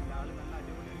പുള്ളിയാണ്, രക്ഷയില്ല. ആള് നല്ല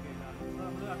അടിപൊളി ഒരു ഗൈഡാണ്. അപ്പോൾ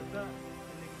നമ്മൾ അടുത്ത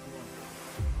പോവാണ്.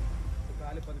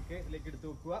 കാല് പതുക്കെ ഇതിലേക്ക് എടുത്ത്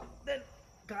വെക്കുക.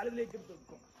 കാലിലേക്ക് എടുത്ത്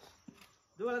വെക്കുക.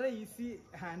 ഇത് വളരെ ഈസി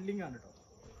ഹാൻഡ്ലിംഗ് ആണ് കേട്ടോ.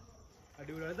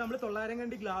 അടിപൊളിയാണ്. ഇത് നമ്മൾ 900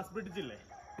 കണ്ടി ഗ്ലാസ് ബ്രിഡ്ജ് ഇല്ലേ,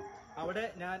 അവിടെ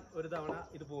ഞാൻ ഒരു തവണ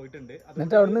ഇത് പോയിട്ടുണ്ട്.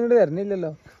 അവിടുന്ന്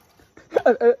വരുന്നില്ലല്ലോ,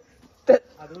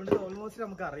 അതുകൊണ്ട് ഓൾമോസ്റ്റ്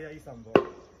നമുക്ക് അറിയാം ഈ സംഭവം.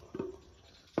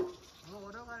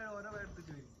 ഓരോ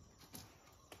എടുത്തിട്ട് വരും.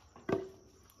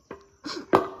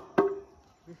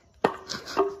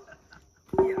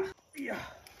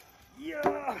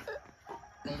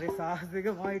 വളരെ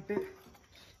സാഹസികമായിട്ട്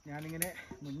ഞാനിങ്ങനെ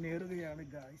മുന്നേറുകയാണ്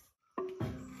ഗായ്സ്.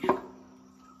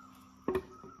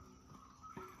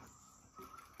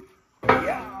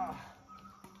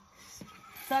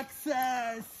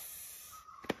 സക്സസ്.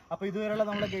 അപ്പോൾ ഇതുവരെയുള്ള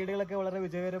നമ്മുടെ ഗൈഡുകളൊക്കെ വളരെ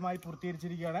വിജയകരമായി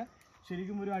പൂർത്തീകരിച്ചിരിക്കുകയാണ്.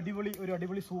 ശരിക്കും ഒരു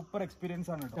അടിപൊളി സൂപ്പർ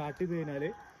എക്സ്പീരിയൻസ് ആണ്. സ്റ്റാർട്ട് ചെയ്ത് കഴിഞ്ഞാൽ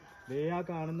ആ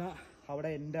കാണുന്ന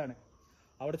അവിടെ എൻഡാണ്.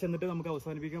 അവിടെ ചെന്നിട്ട് നമുക്ക്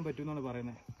അവസാനിപ്പിക്കാൻ പറ്റുമെന്നാണ്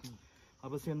പറയുന്നത്.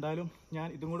 അപ്പോൾ എന്തായാലും ഞാൻ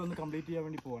ഇതും കൂടെ ഒന്ന് കംപ്ലീറ്റ് ചെയ്യാൻ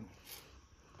വേണ്ടി പോവാണ്.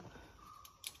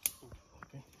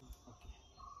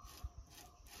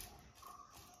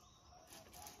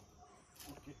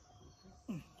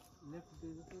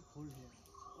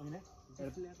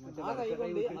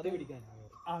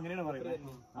 അങ്ങനെയാണ് പറയുന്നത്.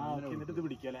 എന്നിട്ട് ഇത്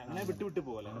പിടിക്കുക അല്ലേ? അങ്ങനെ വിട്ട്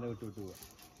പോകല്ലേ? അങ്ങനെ വിട്ട് പോവാ.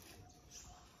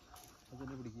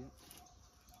 അതെന്നെ പിടിക്കുക.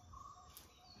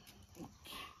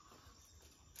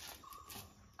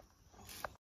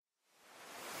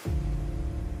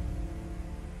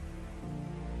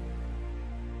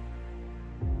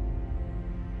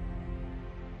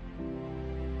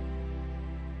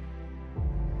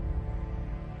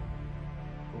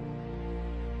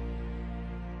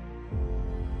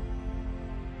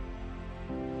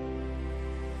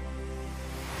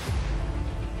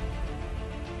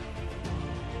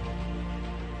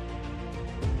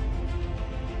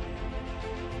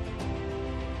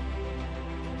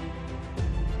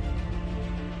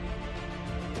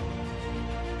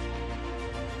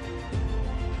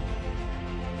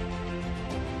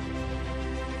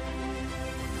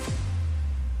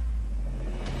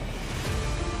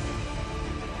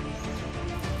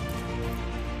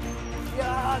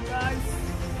 Guys.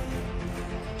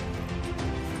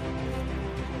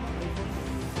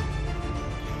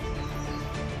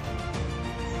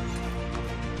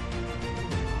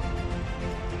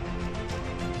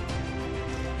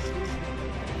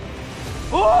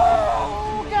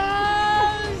 Oh,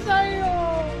 guys!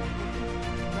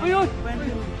 Ayun!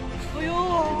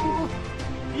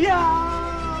 Yeah!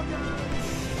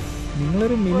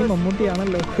 നിങ്ങളൊരു മിനി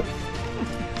മമ്മൂട്ടിയാണല്ലോ.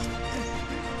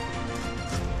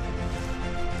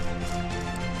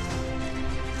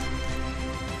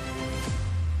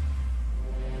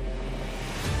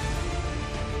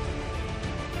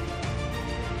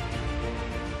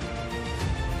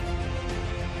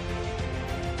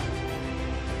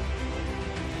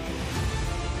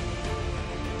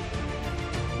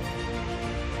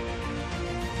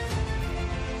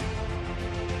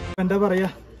 എന്താ പറയാ,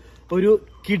 ഒരു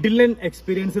കിഡിലൻ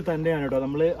എക്സ്പീരിയൻസ് തന്നെയാണ് കേട്ടോ.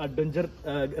 നമ്മൾ അഡ്വഞ്ചർ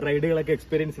റൈഡുകളൊക്കെ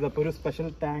എക്സ്പീരിയൻസ് ചെയ്തപ്പോൾ ഒരു സ്പെഷ്യൽ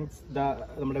താങ്ക്സ്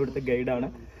നമ്മുടെ ഇവിടുത്തെ ഗൈഡാണ്.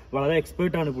 വളരെ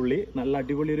എക്സ്പേർട്ടാണ് പുള്ളി. നല്ല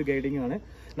അടിപൊളി ഒരു ഗൈഡിങ് ആണ്.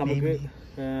 നമുക്ക്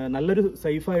നല്ലൊരു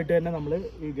സേഫായിട്ട് തന്നെ നമ്മൾ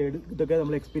ഈ ഗൈഡ് ഇതൊക്കെ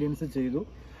നമ്മൾ എക്സ്പീരിയൻസ് ചെയ്തു.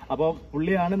 അപ്പോൾ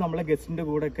പുള്ളിയാണ് നമ്മളെ ഗസ്റ്റിൻ്റെ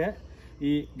കൂടെയൊക്കെ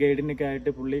ഈ ഗൈഡിനൊക്കെ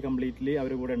ആയിട്ട് പുള്ളി കംപ്ലീറ്റ്ലി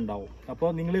അവരുടെ കൂടെ ഉണ്ടാവും.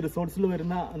 അപ്പോൾ നിങ്ങൾ റിസോർട്ട്സിൽ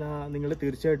വരുന്ന നിങ്ങൾ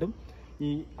തീർച്ചയായിട്ടും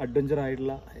ഈ അഡ്വഞ്ചർ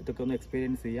ആയിട്ടുള്ള ഇതൊക്കെ ഒന്ന്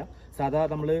എക്സ്പീരിയൻസ് ചെയ്യുക. സാധാ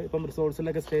നമ്മൾ ഇപ്പം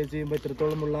റിസോർട്ട്സിലൊക്കെ സ്റ്റേ ചെയ്യുമ്പോൾ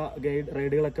ഇത്രത്തോളമുള്ള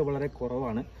റൈഡുകളൊക്കെ വളരെ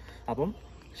കുറവാണ്. അപ്പം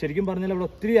ശരിക്കും പറഞ്ഞാൽ അവിടെ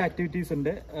ഒത്തിരി ആക്ടിവിറ്റീസ്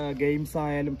ഉണ്ട്. ഗെയിംസ്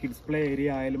ആയാലും കിഡ്സ് പ്ലേ ഏരിയ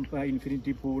ആയാലും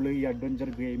ഇൻഫിനിറ്റി പൂള്, ഈ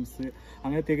അഡ്വഞ്ചർ ഗെയിംസ്,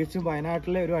 അങ്ങനെ തികച്ചും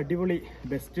വയനാട്ടിലെ ഒരു അടിപൊളി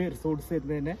ബെസ്റ്റ് റിസോർട്ട്സ്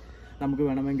എന്ന് തന്നെ നമുക്ക്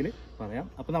വേണമെങ്കിൽ പറയാം.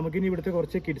 അപ്പോൾ നമുക്കിനി ഇവിടുത്തെ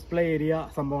കുറച്ച് കിഡ്സ് പ്ലേ ഏരിയ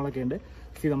സംഭവങ്ങളൊക്കെ ഉണ്ട്.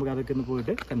 നമുക്ക് അതൊക്കെ ഒന്ന്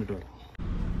പോയിട്ട് കണ്ടിട്ട് വരാം.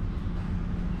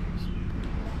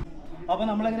 അപ്പോൾ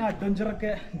നമ്മളങ്ങനെ അഡ്വഞ്ചറൊക്കെ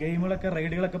ഗെയിമുകളൊക്കെ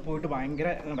റൈഡുകളൊക്കെ പോയിട്ട് ഭയങ്കര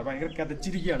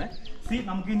കഥച്ചിരിക്കുകയാണ്.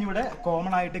 നമുക്കിനി ഇവിടെ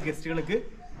കോമൺ ആയിട്ട് ഗസ്റ്റുകൾക്ക്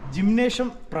ജിംനേഷ്യം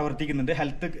പ്രവർത്തിക്കുന്നുണ്ട്.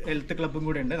 ഹെൽത്ത് ക്ലബും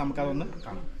കൂടെ ഉണ്ട്. നമുക്കതൊന്ന്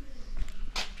കാണാം.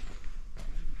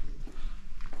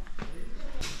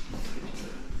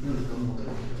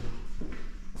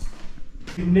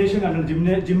 ജിംനേഷ്യം കണ്ടു.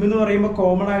 ജിം എന്ന് പറയുമ്പോൾ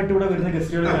കോമൺ ആയിട്ട് ഇവിടെ വരുന്ന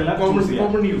ഗസ്റ്റുകളെല്ലാം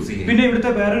പിന്നെ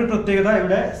ഇവിടുത്തെ വേറൊരു പ്രത്യേകത,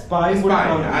 ഇവിടെ സ്പായും കൂടെ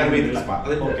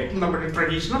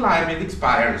ട്രഡീഷണൽ ആയുർവേദിക്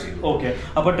സ്പാ ആണ് ചെയ്യുന്നത്. ഓക്കെ,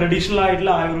 അപ്പൊ ട്രഡീഷണൽ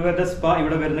ആയിട്ടുള്ള ആയുർവേദ സ്പാ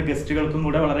ഇവിടെ വരുന്ന ഗസ്റ്റുകൾക്കും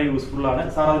കൂടെ വളരെ യൂസ്ഫുൾ ആണ്.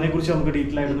 സാർ അതിനെ കുറിച്ച് നമുക്ക്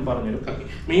ഡീറ്റെയിൽ ആയിട്ട് പറഞ്ഞു.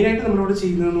 മെയിൻ ആയിട്ട് നമ്മളിവിടെ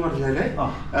ചെയ്യുന്നതെന്ന് പറഞ്ഞാല്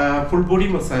full body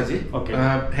massage,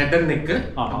 head and neck,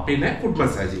 പിന്നെ ഫുഡ്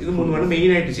മസാജ്, ഇത് മൂന്നുമാണ് മെയിൻ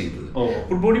ആയിട്ട് ചെയ്യുന്നത്.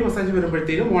 ഫുൾ ബോഡി മസാജ്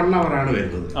വരുമ്പോഴത്തേനും 1 hour ആണ്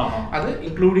വരുന്നത്. അത്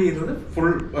ഇൻക്ലൂഡ് ചെയ്യുന്നത് ഫുൾ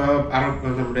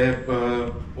നമ്മുടെ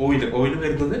ഓയിൽ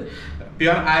വരുന്നത്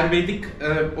pure ayurvedic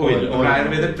oil,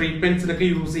 Ayurveda ട്രീറ്റ്മെന്റ്സിനൊക്കെ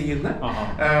use ചെയ്യുന്ന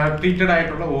ട്രീറ്റഡ്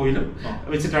ആയിട്ടുള്ള ഓയിലും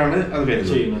വെച്ചിട്ടാണ് അത്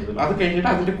വരുന്നത്. അത് കഴിഞ്ഞിട്ട്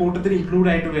അതിന്റെ കൂട്ടത്തിൽ ഇൻക്ലൂഡ്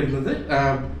ആയിട്ട് വരുന്നത്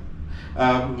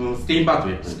സ്റ്റീം ബാത്ത്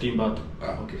വരും.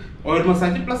 Oil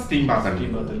massage plus steam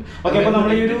Baat. Okay, അപ്പൊ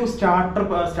നമ്മൾ ഈ ഒരു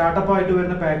സ്റ്റാർട്ടപ്പ് ആയിട്ട്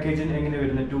വരുന്ന പാക്കേജ് എങ്ങനെ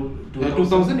വരുന്നത്?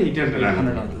 2800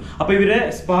 ആണ്. അപ്പൊ ഇവരെ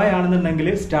സ്പാ ആണെന്നുണ്ടെങ്കിൽ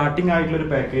സ്റ്റാർട്ടിംഗ് ആയിട്ടുള്ള ഒരു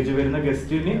പാക്കേജ് വരുന്ന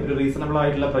ഗസ്റ്റിന് ഒരു റീസണബിൾ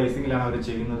ആയിട്ടുള്ള പ്രൈസിംഗിലാണ് അവർ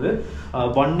ചെയ്യുന്നത്.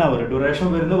 1 അവർ ഡ്യൂറേഷൻ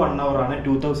വരുന്നത് 1 അവർ ആണ്.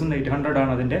 2800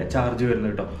 ആണ് അതിന്റെ ചാർജ്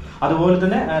വരുന്നത് കേട്ടോ. അതുപോലെ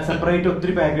തന്നെ സെപ്പറേറ്റ്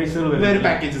ഒത്തിരി പാക്കേജുകൾ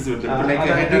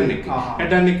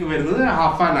ഹെഡ് ആൻഡ് നെക്ക് വരുന്നത്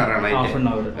ഹാഫ് ആൻ അവർ ആണ്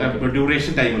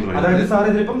ഡ്യൂറേഷൻ ടൈം. അതായത് സാർ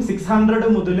ഇതിലിപ്പം 600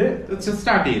 മുതൽ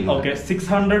സ്റ്റാർട്ട് ചെയ്യുന്നത്. ഓക്കെ,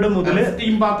 600 മുതൽ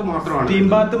സ്റ്റീം ബാത്ത് മാത്രമാണ്. സ്റ്റീം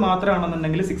ബാത്ത്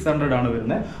മാത്രമാണെന്നുണ്ടെങ്കിൽ 600 ആണ്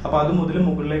വരുന്നത്. അപ്പൊ അത് മുതൽ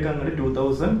മുകളിലേക്ക് അങ്ങോട്ട്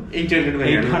 2800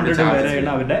 വരെയാണ്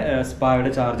അവരുടെ സ്പായുടെ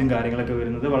ചാർജും കാര്യങ്ങളൊക്കെ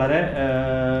വരുന്നത്. വളരെ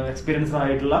എക്സ്പീരിയൻസ്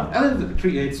ആയിട്ടുള്ള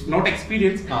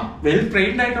വെൽ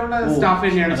ട്രെയിൻഡ് ആയിട്ടുള്ള സ്റ്റാഫ്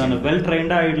തന്നെയാണ്. വെൽ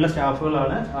ട്രെയിൻഡ് ആയിട്ടുള്ള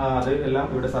സ്റ്റാഫുകളാണ് അത് എല്ലാം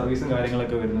ഇവിടെ സർവീസും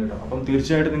കാര്യങ്ങളൊക്കെ വരുന്നത് കേട്ടോ. അപ്പം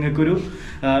തീർച്ചയായിട്ടും നിങ്ങൾക്കൊരു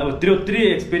ഒത്തിരി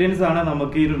എക്സ്പീരിയൻസ് ആണ്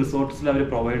നമുക്ക് ഈ ഒരു റിസോർട്ട്സിൽ അവർ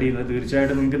പ്രൊവൈഡ് ചെയ്യുന്നത്.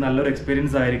 തീർച്ചയായിട്ടും നിങ്ങൾക്ക് നല്ലൊരു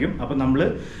എക്സ്പീരിയൻസ് ആയിരിക്കും. അപ്പം നമ്മൾ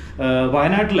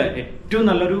വയനാട്ടിലെ ഏറ്റവും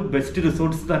നല്ലൊരു ബെസ്റ്റ്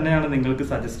റിസോർട്ട്സ് തന്നെയാണ് നിങ്ങൾക്ക്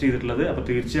സജസ്റ്റ് ചെയ്തിട്ടുള്ളത്. അപ്പോൾ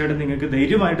തീർച്ചയായിട്ടും നിങ്ങൾക്ക്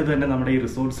ധൈര്യമായിട്ട് തന്നെ നമ്മുടെ ഈ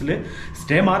റിസോർട്ട്സിൽ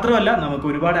സ്റ്റേ മാത്രമല്ല, നമുക്ക്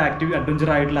ഒരുപാട്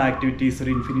അഡ്വഞ്ചർ ആയിട്ടുള്ള ആക്ടിവിറ്റീസ്,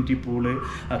 ഒരു infinity pool,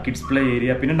 kids play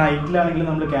area, പിന്നെ നൈറ്റിലാണെങ്കിൽ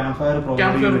നമ്മൾ ക്യാമ്പ് ഫയർ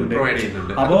പ്രൊവൈഡ്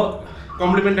ചെയ്യുന്നുണ്ട്. അപ്പോൾ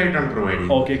കോംപ്ലിമെന്റ് ആയിട്ടാണ് പ്രൊവൈഡ്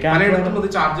ചെയ്യുന്നത്. അത്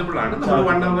ചാർജബിൾ ആണ്. നമ്മൾ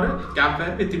 1 അവർ camp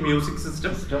fire with music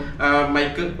system,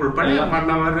 mic ഉൾപ്പെടെ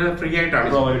 1 അവർ ഫ്രീ ആയിട്ടാണ്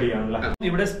പ്രൊവൈഡ് ചെയ്യാനുള്ള.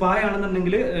 ഇവിടെ സ്പാ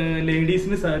ആണെന്നുണ്ടെങ്കിൽ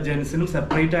ലേഡീസിനും ജെന്റ്സിനും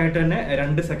സെപ്പറേറ്റ് ആയിട്ട് തന്നെ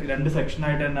രണ്ട് സെക്ഷൻ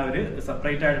ആയിട്ട് തന്നെ അവര്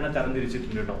സെപ്പറേറ്റ് ആയിട്ട് തന്നെ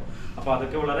തരംതിരിച്ചിട്ടുണ്ട് കേട്ടോ. അപ്പൊ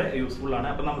അതൊക്കെ വളരെ യൂസ്ഫുൾ ആണ്.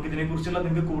 അപ്പൊ നമുക്ക് ഇതിനെ കുറിച്ചുള്ള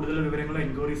നിങ്ങൾക്ക് കൂടുതൽ വിവരങ്ങളും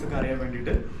എൻക്വയറീസ് ഒക്കെ അറിയാൻ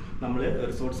വേണ്ടിയിട്ട് നമ്മൾ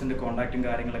റിസോർട്ട്സിന്റെ കോൺടാക്റ്റും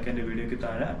കാര്യങ്ങളൊക്കെ എന്റെ വീഡിയോക്ക്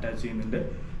താഴെ അറ്റാച്ച് ചെയ്യുന്നുണ്ട്.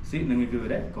 നിങ്ങൾക്ക്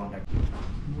ഇവരെ കോൺടാക്ട് ചെയ്യാം.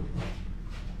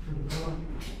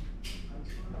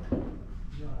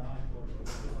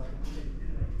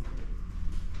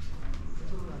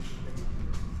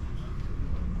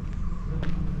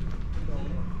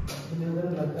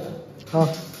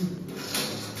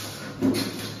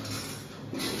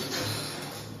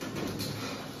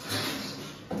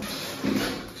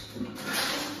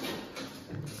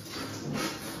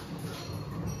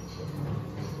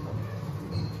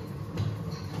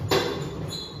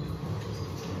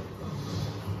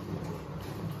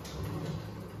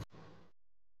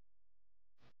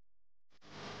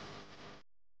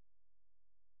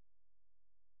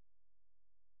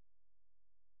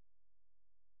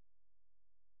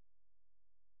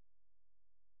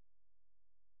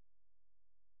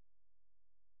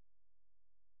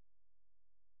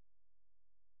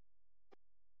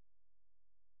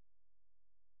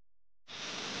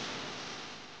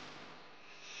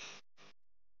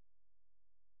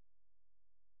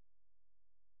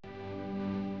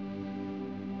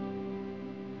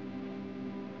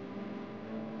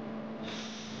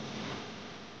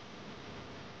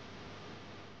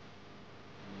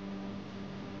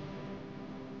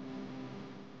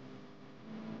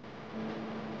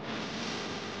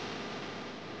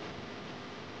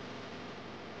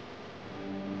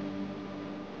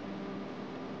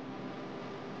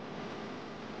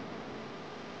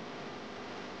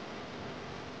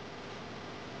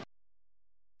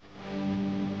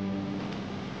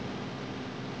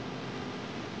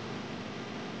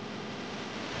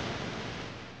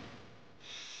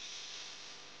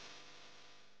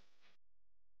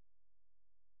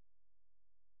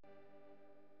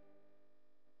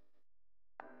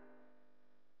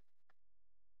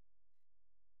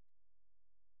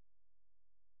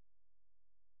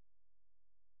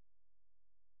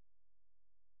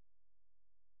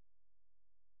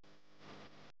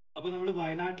 അപ്പൊ നമ്മൾ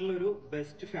വയനാട്ടിലുള്ള ഒരു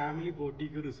ബെസ്റ്റ് ഫാമിലി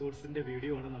ബോട്ടിക് റിസോർട്സിന്റെ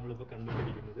വീഡിയോ ആണ് നമ്മളിപ്പോൾ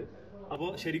കണ്ടുകൊണ്ടിരിക്കുന്നത്. അപ്പോൾ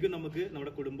ശരിക്കും നമുക്ക്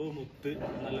നമ്മുടെ കുടുംബവും ഒത്ത്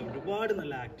ഒരുപാട്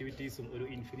നല്ല ആക്ടിവിറ്റീസും, ഒരു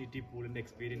ഇൻഫിനിറ്റി പൂളിന്റെ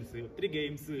എക്സ്പീരിയൻസ്, ഒത്തിരി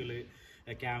ഗെയിംസുകൾ,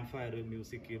 camp fire,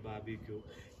 music, barbecue,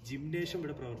 gymnasium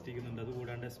ഇവിടെ പ്രവർത്തിക്കുന്നുണ്ട്.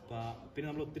 അതുകൂടാണ്ട് സ്പാ, പിന്നെ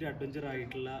നമ്മൾ ഒത്തിരി അഡ്വഞ്ചർ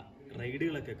ആയിട്ടുള്ള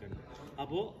റൈഡുകളൊക്കെ ഉണ്ട്.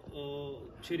 അപ്പോൾ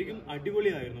ശരിക്കും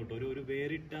അടിപൊളിയായിരുന്നു കേട്ടോ. ഒരു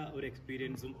വേറിട്ട ഒരു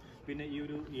എക്സ്പീരിയൻസും പിന്നെ ഈ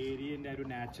ഒരു ഏരിയൻ്റെ ഒരു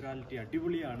നാച്ചുറാലിറ്റി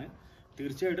അടിപൊളിയാണ്.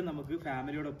 തീർച്ചയായിട്ടും നമുക്ക്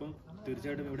ഫാമിലിയോടൊപ്പം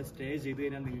തീർച്ചയായിട്ടും ഇവിടെ സ്റ്റേ ചെയ്ത്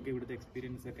കഴിഞ്ഞാൽ നിങ്ങൾക്ക് ഇവിടുത്തെ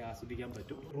എക്സ്പീരിയൻസ് ഒക്കെ ആസ്വദിക്കാൻ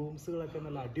പറ്റും. റൂംസുകളൊക്കെ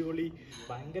നല്ല അടിപൊളി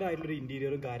ഭയങ്കരമായിട്ടുള്ളൊരു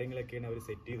ഇൻറ്റീരിയറും കാര്യങ്ങളൊക്കെയാണ് അവർ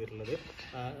സെറ്റ് ചെയ്തിട്ടുള്ളത്.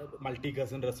 മൾട്ടി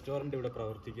കസിൻ റെസ്റ്റോറൻറ്റ് ഇവിടെ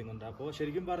പ്രവർത്തിക്കുന്നുണ്ട്. അപ്പോൾ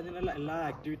ശരിക്കും പറഞ്ഞാൽ എല്ലാ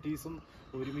ആക്ടിവിറ്റീസും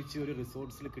ഒരുമിച്ച് ഒരു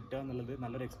റിസോർട്ട്സിൽ കിട്ടുക എന്നുള്ളത്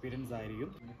നല്ലൊരു എക്സ്പീരിയൻസ്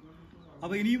ആയിരിക്കും.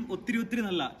 അപ്പോൾ ഇനിയും ഒത്തിരി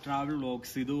നല്ല ട്രാവൽ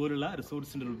വ്ലോഗ്സ്, ഇതുപോലുള്ള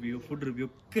റിസോർട്ട്സിൻ്റെ റിവ്യൂ, ഫുഡ് റിവ്യൂ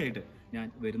ഒക്കെ ആയിട്ട് ഞാൻ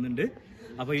വരുന്നുണ്ട്.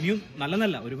 അപ്പോൾ ഇനിയും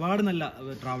ഒരുപാട് നല്ല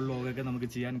ട്രാവൽ വ്ലോഗൊക്കെ നമുക്ക്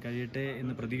ചെയ്യാൻ കഴിയട്ടെ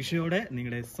എന്ന പ്രതീക്ഷയോടെ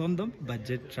നിങ്ങളുടെ സ്വന്തം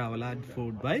budget travel and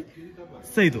food by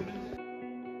Saidu.